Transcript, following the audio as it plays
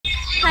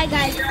Hi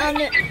guys.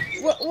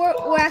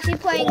 We're actually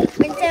playing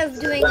instead of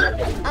doing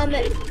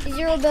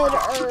zero build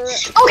or.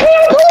 Okay,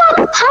 pull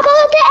up. How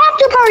about the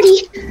after party?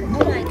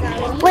 Oh my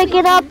god. Wake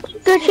it up,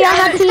 Gucci on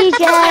my PJ.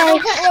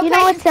 You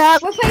know what's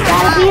up?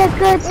 Gotta be a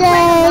good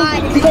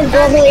day. Because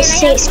we're really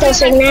still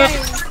saying that.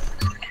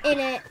 In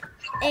it,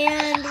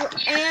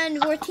 and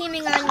we're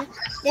teaming on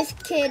this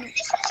kid.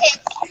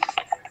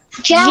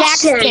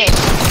 Jackson.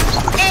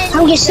 And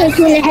I'm just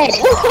shooting in the head.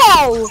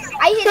 Whoa!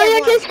 I hit So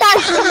you just got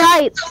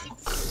sniped.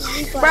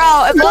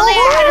 Bro, if only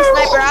I had a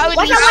sniper, I would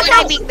be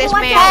sniping this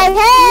man.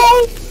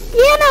 Hey,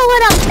 you know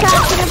what I'm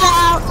talking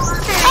about.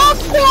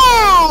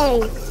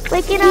 Okay.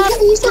 Wake it up,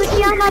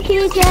 Gucci on my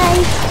PJ.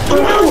 You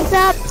know what's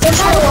up? It's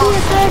gotta be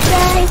a good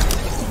day.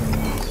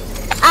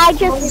 I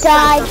just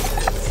died.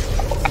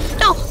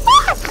 No.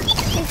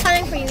 He's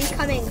coming for you. He's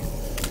coming.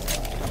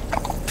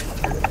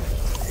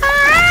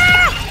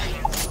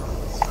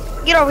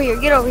 Get over here,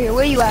 get over here.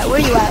 Where you at? Where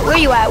you at? Where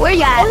you at? Where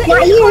you at?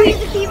 Right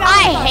here.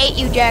 I hate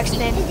you, Jackson.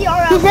 He's the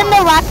RL He's in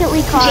the Rocket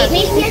League car.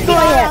 He's the Destroy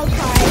RL it.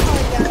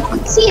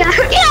 car. See ya.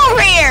 Get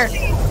over here!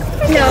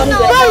 No,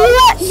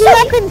 Bro, you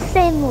have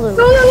insane loot.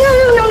 No.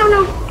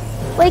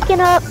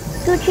 Waking up,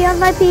 Gucci on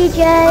my PJ.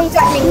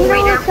 You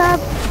know what's up?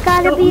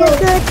 Gotta be a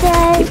good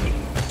day.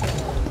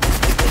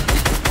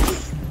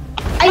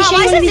 Are you Oh, sure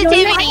my you're gonna be doing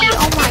sensitivity! that?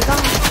 Oh my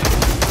god.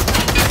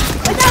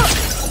 Watch out!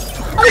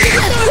 Oh,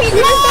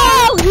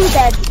 No, he's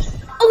dead.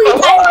 Oh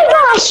my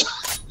gosh!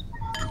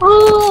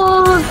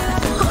 Oh.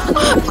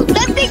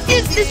 That thing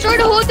just destroyed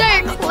the whole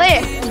entire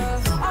cliff.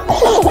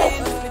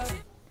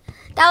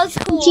 that was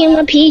cool. Team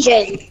with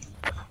PJ.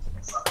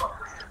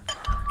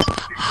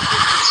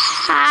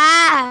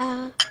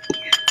 Ah.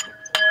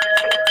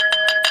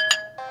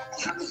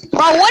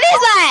 Bro, what is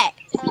that?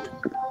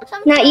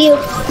 Not you.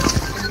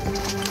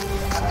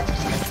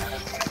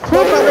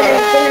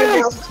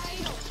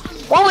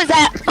 What was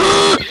that?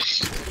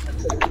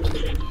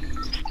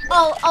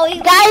 Oh,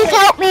 he's Guys,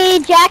 help me.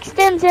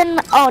 Jackson's in.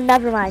 Oh,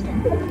 never mind.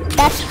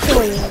 That's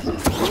Toya.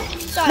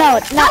 sorry. No,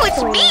 it's not. No, it's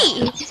Toya.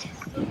 me.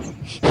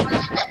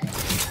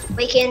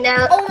 Weekend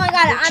out. Oh my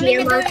god, I'm in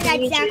the building that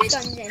Jack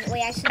guns in.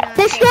 Wait, I should not.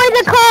 Destroy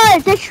the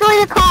cars. Destroy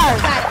the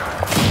cars. Got it.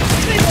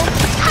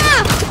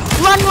 Ah.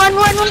 Run.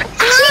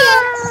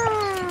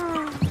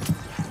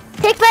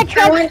 Take my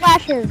truck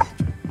flashes.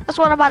 That's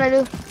what I'm about to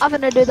do. I'm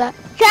gonna do that.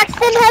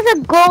 Jackson has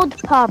a gold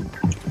pump.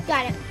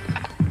 Got it.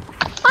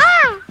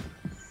 Ah.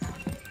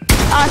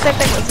 Oh, same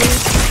thing with me.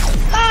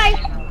 Bye.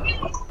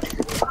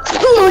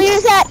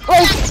 Toya's at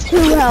like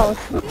 2 health.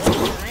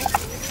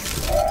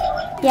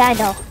 Yeah, I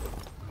know.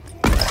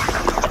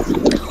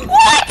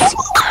 What?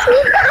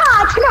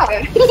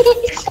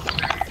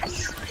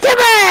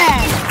 Timber!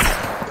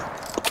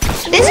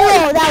 This is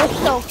that was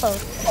so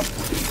close.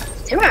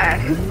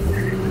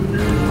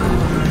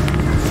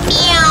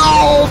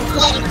 meow.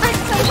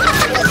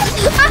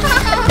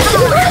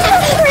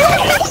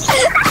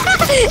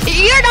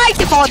 You're not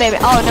the fall, David.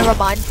 Oh, never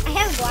mind. I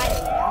have glider.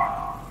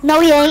 No,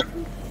 he ain't.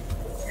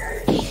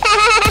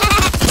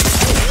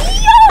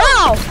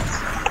 No.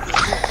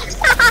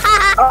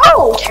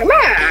 Oh, come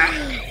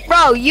on.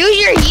 Bro, use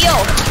your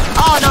heal.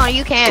 Oh no,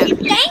 you can't. Dang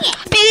it.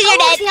 Because you're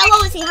dead. How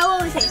low is he? How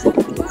low is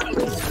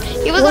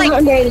he? He was like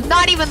 100.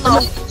 not even low.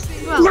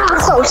 Not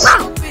close.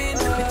 Oh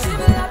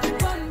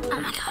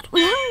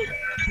my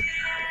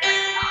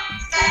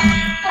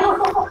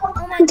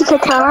The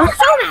guitar. I'm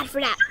so mad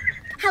for that.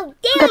 How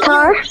dare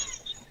Guitar.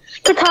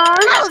 Guitar.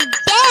 How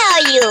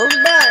dare you? you?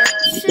 Bro,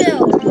 chill.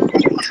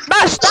 Bro,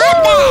 stop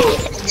that.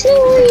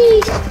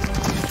 Sweet.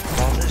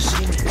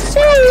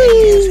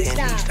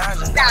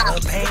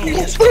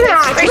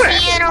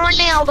 Cristiano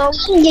Ronaldo.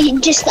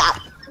 Just stop.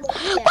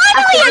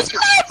 Finally, a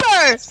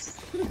sniper.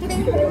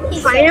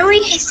 Finally.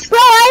 Bro,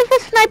 I have a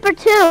sniper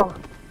too.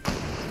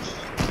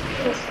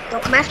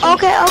 Don't come after me.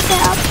 Okay, I'll play.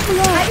 I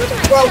was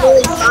Well, myself.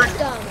 really That fun. was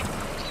dumb.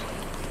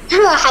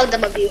 How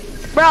dumb of you.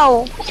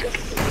 Bro,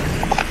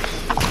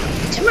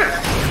 Come on.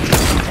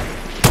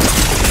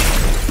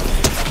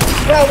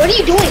 Bro, what are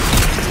you doing?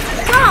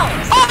 oh,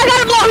 I got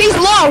him low. He's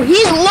low.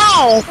 He's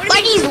low.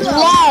 Like he's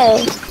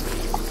low.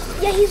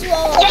 Yeah, he's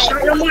low.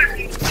 Not no more.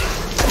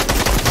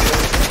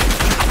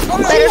 Oh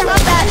no, Better he stop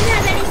that. doesn't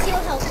have any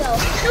shield health though.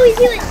 No, he's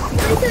healing.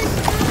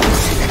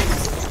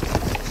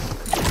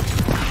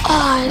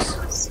 Oh,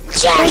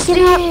 Wake it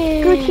up,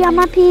 Gucci on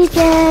my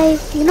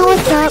PJ. You know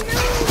what's up?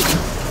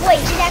 Wait,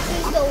 he's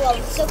actually still low.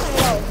 He's still kind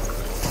of low.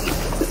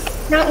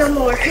 Not no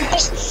more.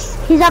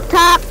 He's up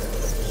top.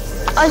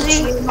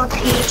 Ozzy. My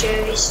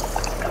PJs.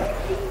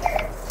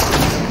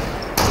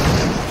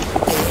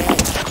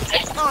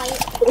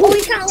 Oh,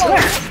 he's kind of low.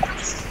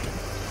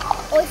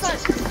 Oh, he's fine.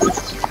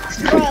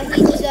 Bro,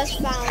 he just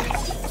found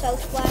Soul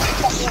Splash.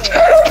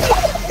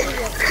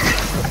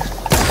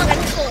 Oh my god,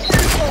 he's full.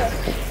 He's full.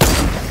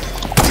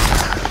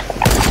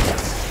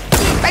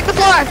 Break the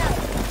floor.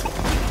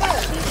 Bro,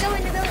 he's still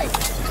in the building.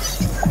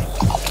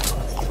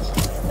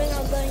 Bring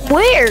out building.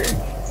 Where?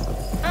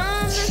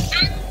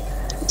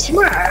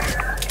 Tomorrow.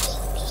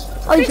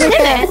 Oh, he's right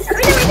there. Right there,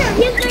 right there.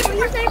 He has a sniper. He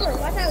has a sniper.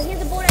 Watch out. He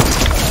has a bolt.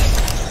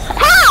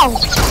 How?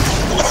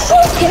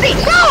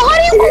 Wait, bro, how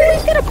do you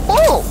always get a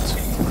bolt?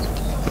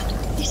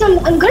 Because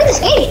I'm good at this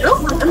game, you know?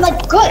 I'm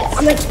like good.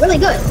 I'm like really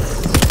good.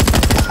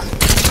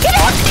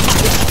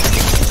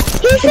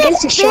 He's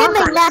Against just a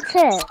shotgun. spamming, that's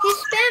it. He's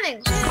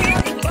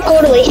spamming.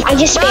 Totally. I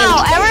just Bro,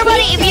 spammed.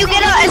 everybody, if you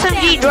get an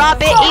SMG, drop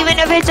it, even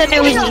if it's a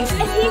newbie.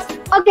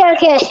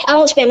 Okay. I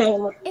won't spam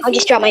anymore. I'll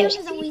just drop my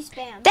music. We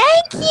spam.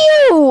 Thank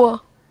you.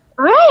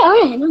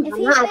 Alright. No, If I'm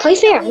he not. I spams, play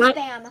fair. then I'm we not.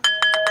 spam.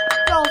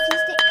 Bro,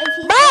 if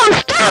he Bro,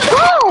 stop.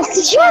 Oh,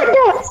 did you want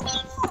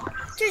that?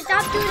 Dude,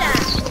 stop doing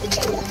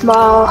that.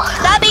 Bro.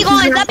 Stop me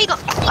going.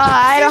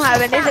 I don't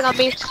have anything on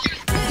me.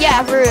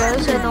 Yeah, for real,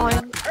 it's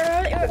annoying.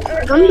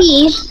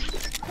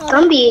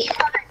 Gumby.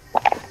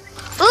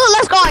 Ooh,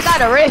 let's go. I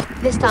got a rift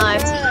this time.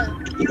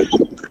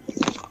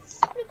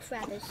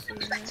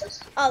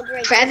 Oh,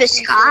 great. Travis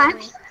Scott.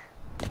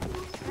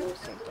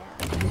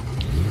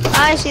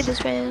 I see the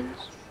fans.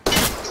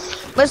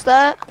 What's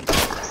that?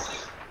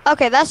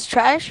 Okay, that's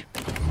trash.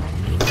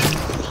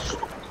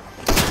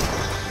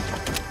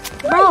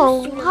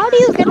 Bro, how do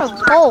you get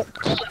a bolt?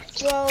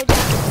 Bro,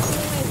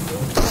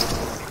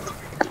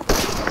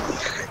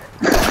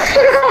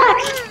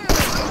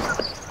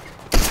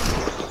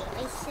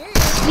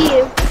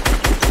 You.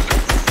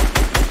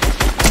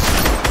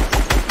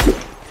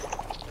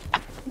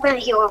 I'm gonna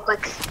heal real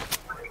quick.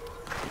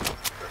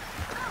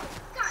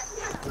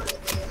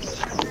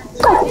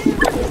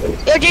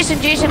 Yo,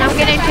 Jason, I'm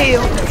getting to you.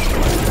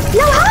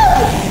 No!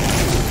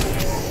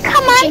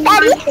 Come on,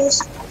 buddy. Come here.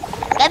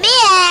 Let me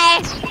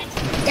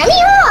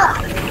up!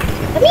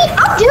 Let me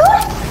up, dude!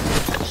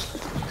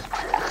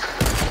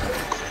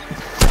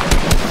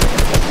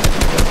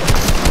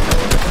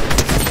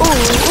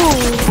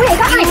 Ooh. Wait, I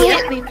got an idea.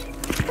 Hit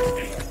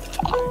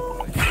me.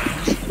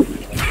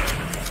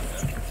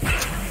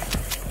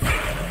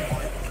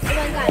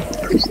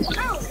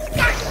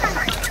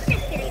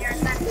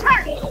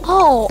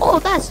 Oh,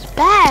 that's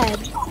bad.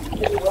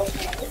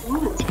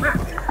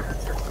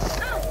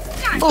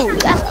 Oh,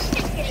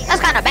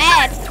 that's kind of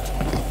bad.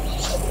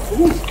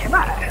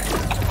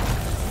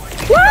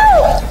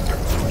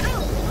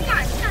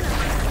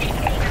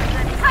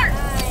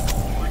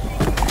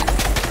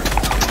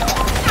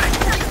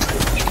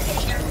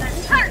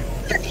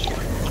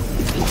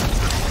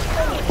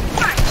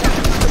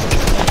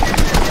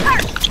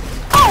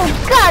 Oh,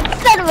 God,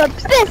 son of a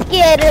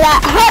biscuit,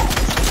 that hurt.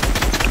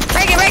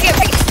 Break it.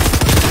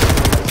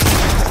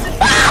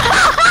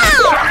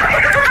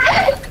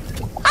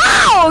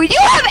 Oh, you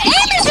have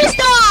aim assist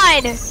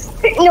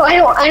on! No,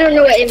 I don't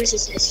know what aim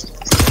assist is.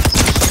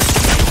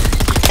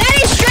 That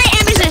is straight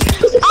aim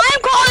assist.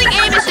 I'm calling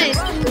aim assist.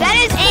 That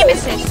is aim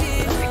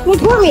assist.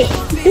 Report me.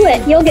 Do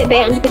it. You'll get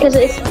banned because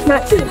it's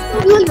not true.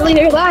 Literally,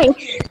 they're lying.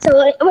 So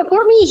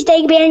report me,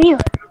 they ban you.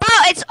 Bro,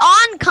 it's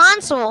on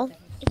console.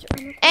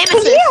 Aim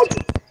assist. Yeah,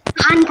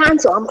 on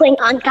console. I'm playing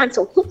on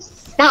console,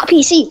 not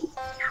PC.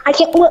 I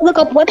can't look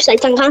up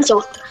websites on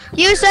console.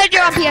 You said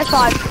you're on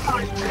PS5.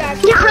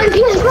 Yeah, on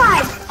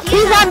PS5.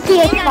 He's on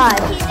PS5.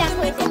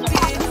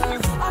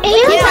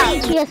 He's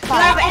on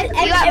PS5.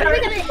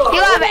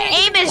 You have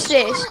aim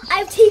assist. I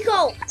have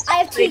Tico.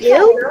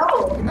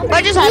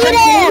 What just happened?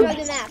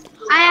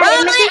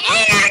 Bro, my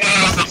internet!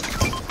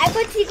 I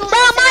put Tico Bro,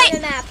 on the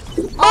map.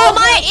 Oh,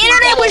 my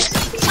internet was...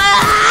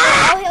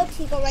 I'll heal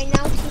Tico right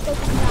now. Tico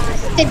can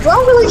die. Did bro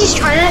really just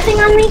try that thing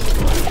on me?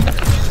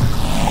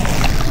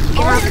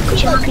 I'll heal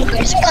Tico.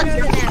 Tico's under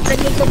the map.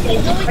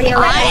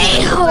 I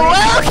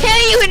will kill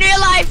you in real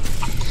life.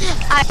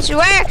 I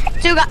swear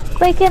to God.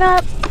 Waking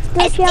up,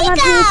 Gucci on my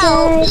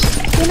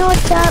PJ. You know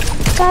what's up?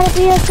 Gotta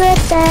be a good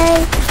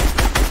day.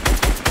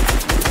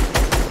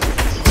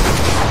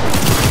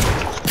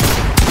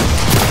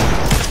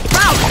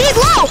 Bro, he's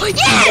low.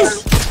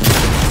 Yes.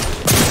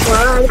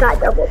 Well, I got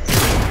doubled.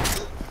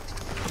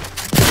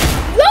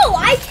 Yo,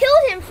 I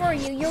killed him for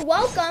you. You're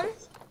welcome.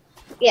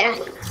 Yeah.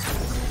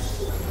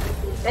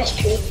 That's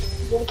true.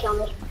 You didn't kill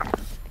me.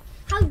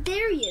 How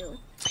dare you?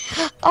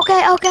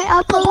 Okay, I'll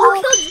pull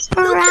out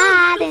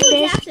pride in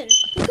this.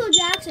 Who killed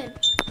Jackson?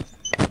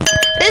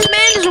 This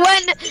man is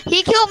when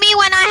he killed me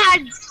when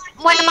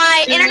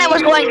my internet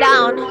was going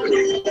down.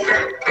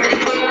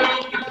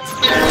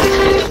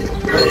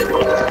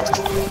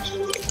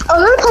 Oh,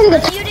 I'm gonna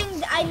play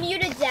the I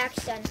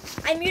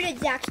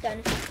muted Jackson.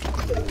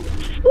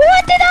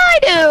 What did I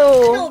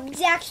do? No,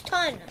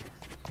 Jackson.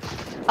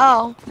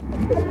 Oh,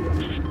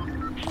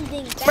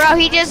 bro,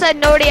 he just said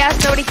nobody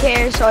asked, nobody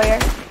cares, Sawyer.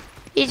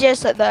 He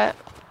just said that.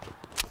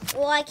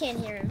 Well, I can't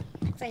hear him.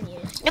 I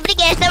muted. Nobody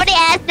cares, nobody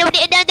asked, nobody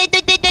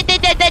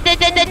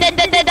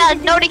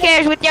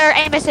cares with your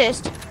aim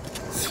assist.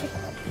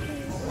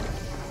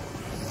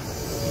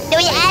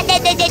 Nobody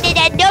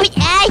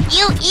asked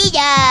you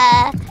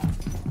either.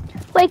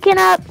 Waking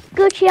up,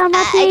 Gucci on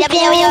my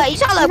PJ. You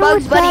sound like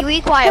Bugs Bunny,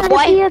 we quiet,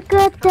 Gotta be boy. a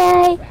good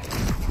day.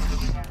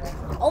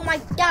 Oh my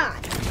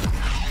God.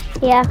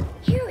 Yeah,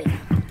 Here we go.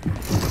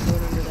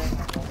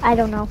 I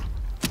don't know.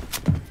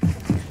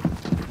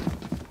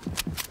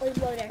 Oh, he's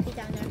low there. He's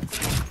down there.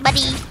 Buddy.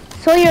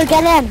 Sawyer,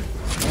 get in. He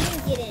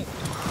didn't get in.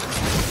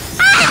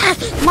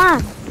 Come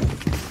on.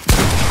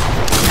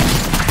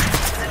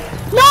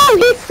 Oh,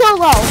 he's so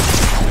low.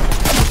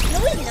 No,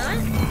 he's not.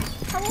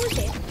 How old is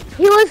he?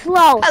 He was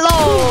low.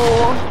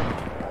 Hello.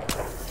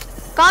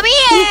 Come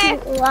here.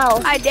 He's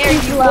low. I dare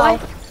He's you, low.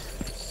 boy.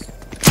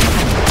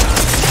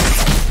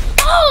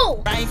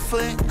 Oh! Right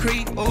foot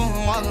creep,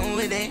 walking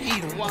with that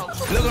heater.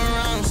 Look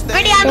around,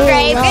 Gritty on the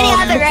grave. Gritty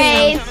on the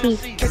grave.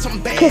 catch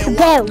some bad. Kiss the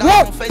bed.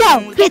 Whoa,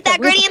 whoa. Get that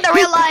gritty in the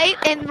real life.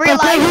 In real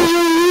life.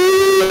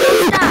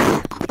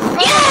 Stop.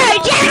 Yeah,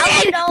 I'll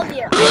Jackson. mute all of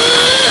you.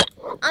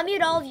 I'll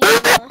mute all of you.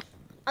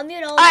 I'll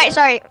mute all of you. Alright,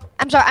 sorry.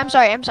 I'm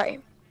sorry.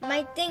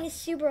 My thing is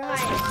super high.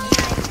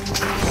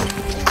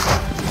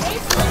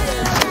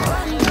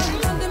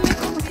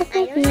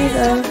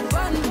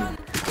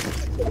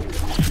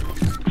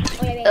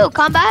 Ooh,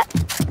 combat.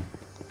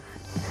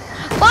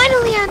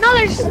 Finally,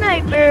 another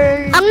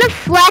sniper. I'm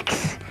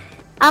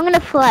gonna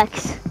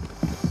flex.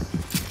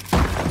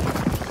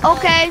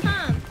 Okay.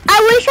 I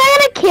wish I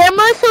had a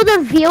camera so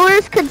the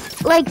viewers could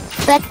like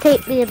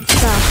spectate me and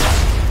stuff.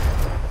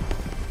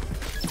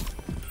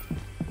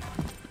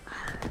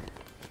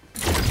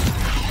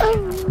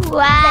 Ooh,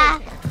 ah.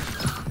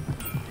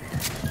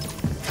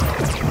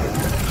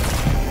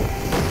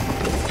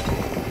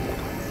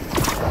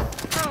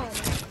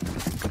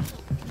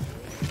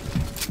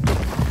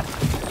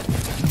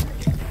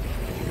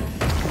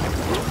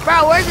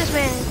 Bro, where's this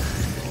man?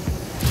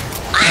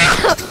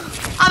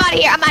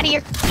 I'm out of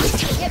here.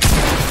 Yep.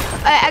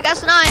 I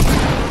guess not.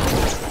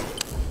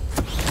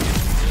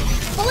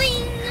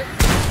 Boing.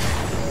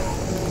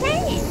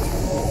 Hey.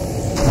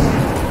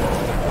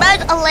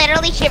 Bro's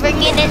literally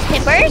shivering in his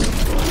timbers.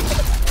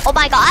 Oh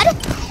my god.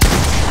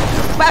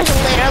 Bro's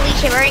literally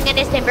shivering in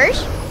his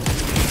timbers.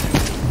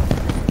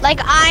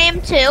 Like I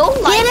am too.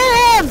 Like, Get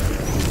him!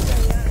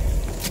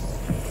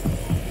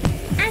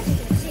 As you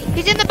can see,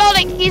 he's in the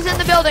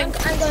building.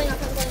 I'm going up.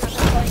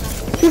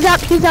 He's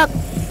up.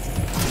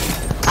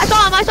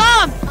 I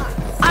saw him.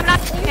 I'm not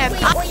Wait, him.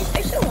 wait, are you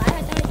still alive? I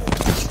thought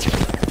you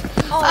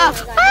were. Oh my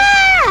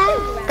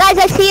god. Guys,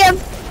 I see him.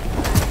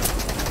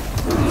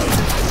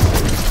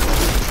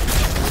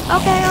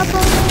 Okay, I'll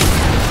pull him.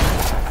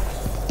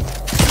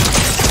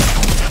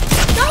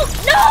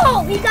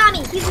 No! He got me.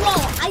 He's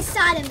low. I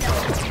shot him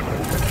though.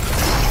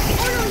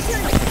 Oh no, he's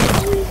killing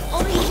me.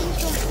 Oh, he's in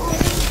the storm.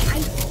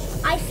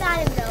 I shot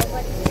him though,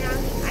 but now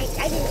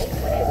I didn't aim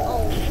for him. Oh,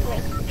 wait.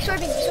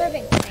 Serving.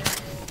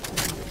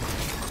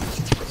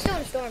 He's still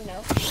in a storm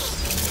though.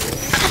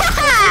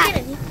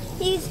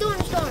 He's still in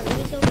a storm.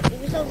 He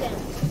was so good.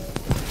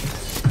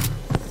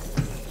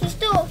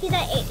 He's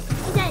at 8.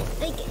 He's at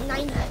like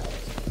 9 health.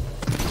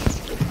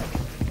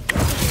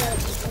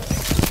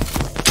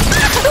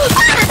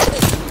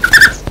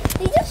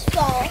 Did you just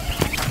fall?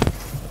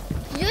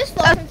 Did you just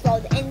fall from fall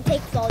and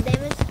take fall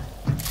damage?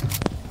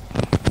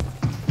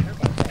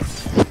 Okay,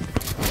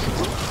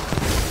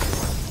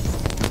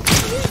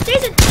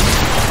 Jason!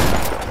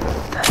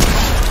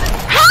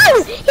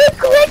 How? He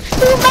glitched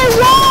through my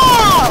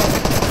wall!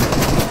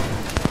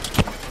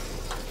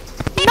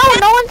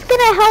 No one's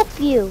gonna help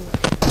you.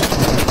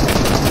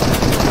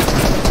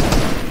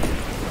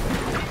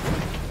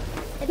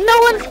 No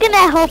one's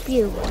gonna help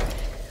you.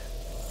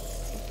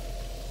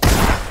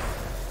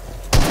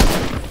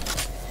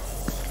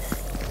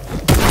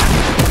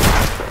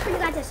 You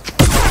got this.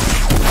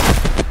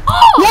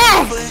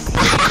 Yes!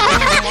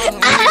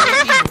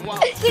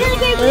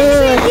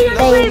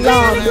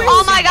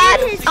 Oh my god.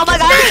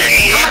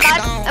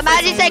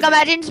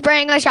 Imagine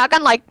spraying a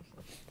shotgun like.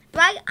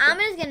 Right, I'm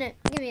just gonna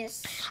give me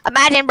this.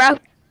 Imagine, bro.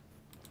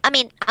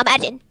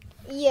 Imagine.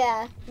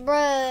 Yeah,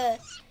 bruh.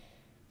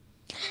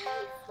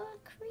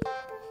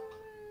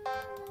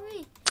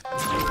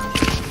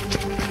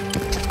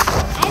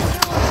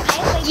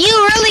 You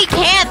really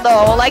can't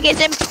though. Like it's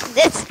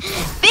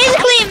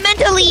physically and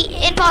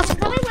mentally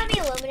impossible. Somebody let me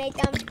eliminate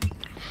them.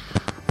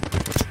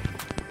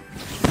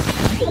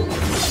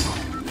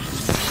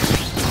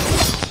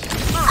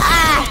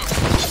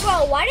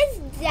 Bro, why does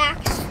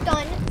Zach's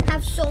stun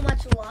have so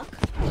much luck?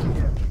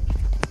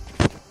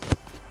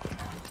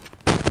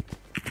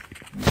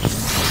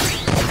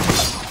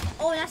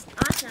 Oh, that's not.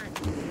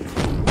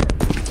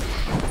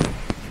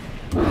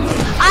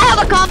 I have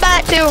a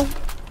combat too.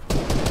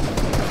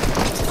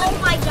 Oh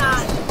my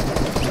god.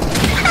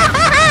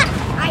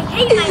 I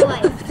hate my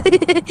life.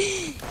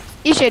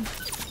 You should.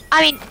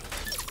 I mean,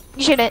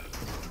 you shouldn't.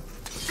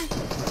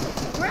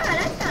 Bruh,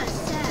 that's kind of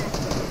sad.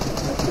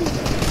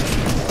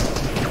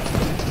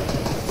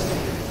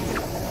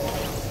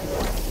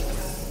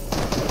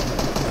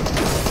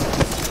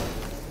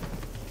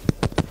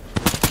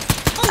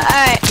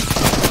 Alright.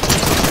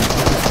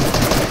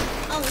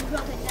 Oh, he's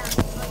dropping down.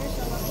 Oh, they're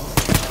so lucky.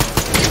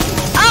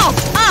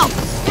 Oh!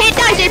 Hit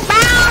does it!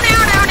 Bow!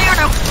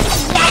 No!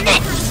 Damn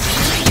it!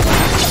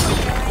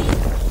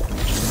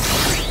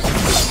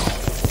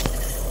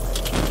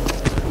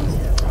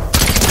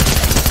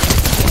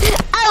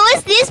 Oh,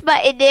 what's this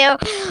button do?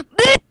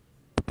 Wait,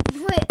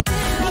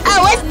 Oh,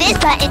 what's this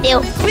button do?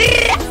 what's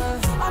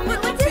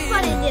this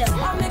button do?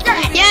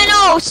 Yeah,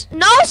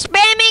 no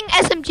spamming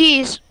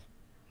SMGs.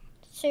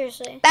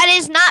 Seriously. That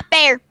is not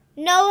fair.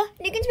 No,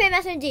 you can spam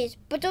SMGs,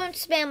 but don't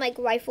spam like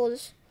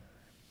rifles.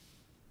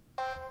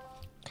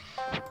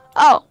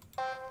 Oh,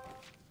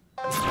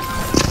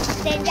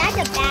 Then that's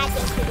a bad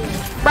thing to do.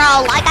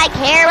 bro, like I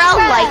care, bro.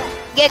 Like,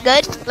 get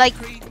good. Like,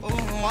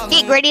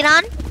 get gritty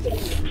on.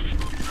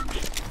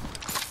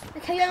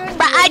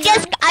 But I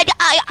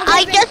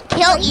just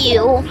killed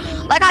you.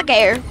 Like I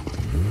care.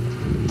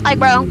 Like,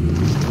 bro.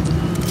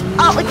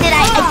 Oh, did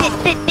I ask?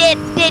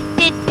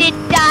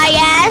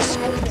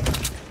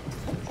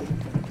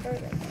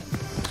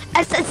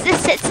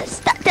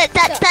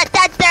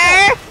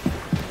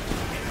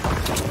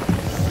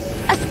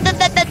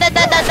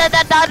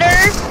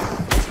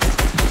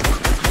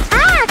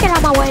 Ah, get out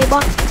of my way,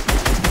 boy.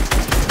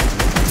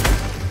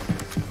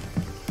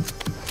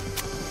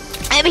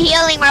 I'm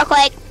healing real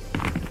quick.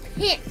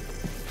 Here.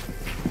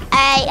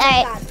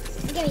 Hey.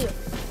 Give me you.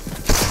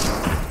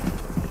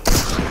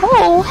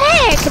 Oh,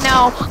 heck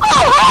no.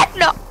 Oh, heck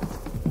no.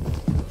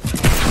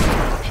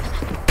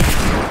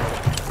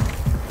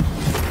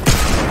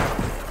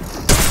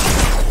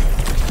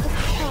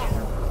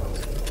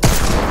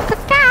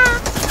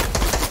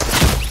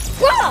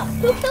 Bro,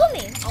 who killed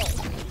me? Oh.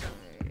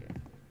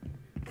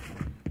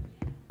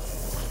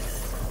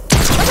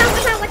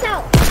 Watch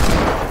out.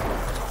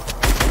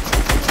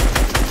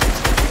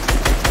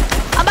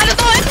 I'm about to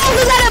throw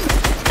impulses at him.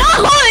 No,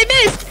 I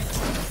missed.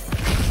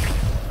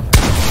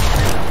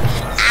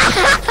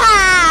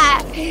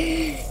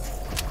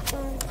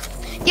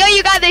 Yo,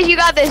 you got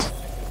this.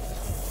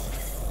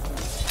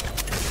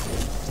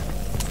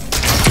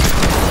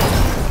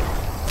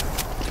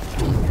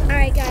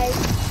 Alright guys,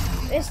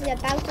 this is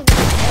about to be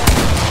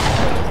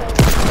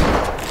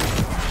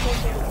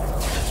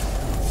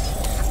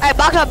Alright,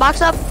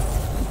 box up.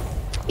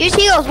 Use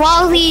heals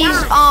while he's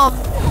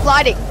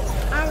gliding.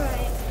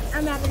 Alright,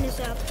 I'm wrapping this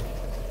up.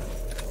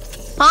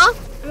 Huh?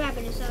 I'm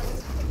wrapping this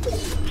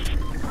up.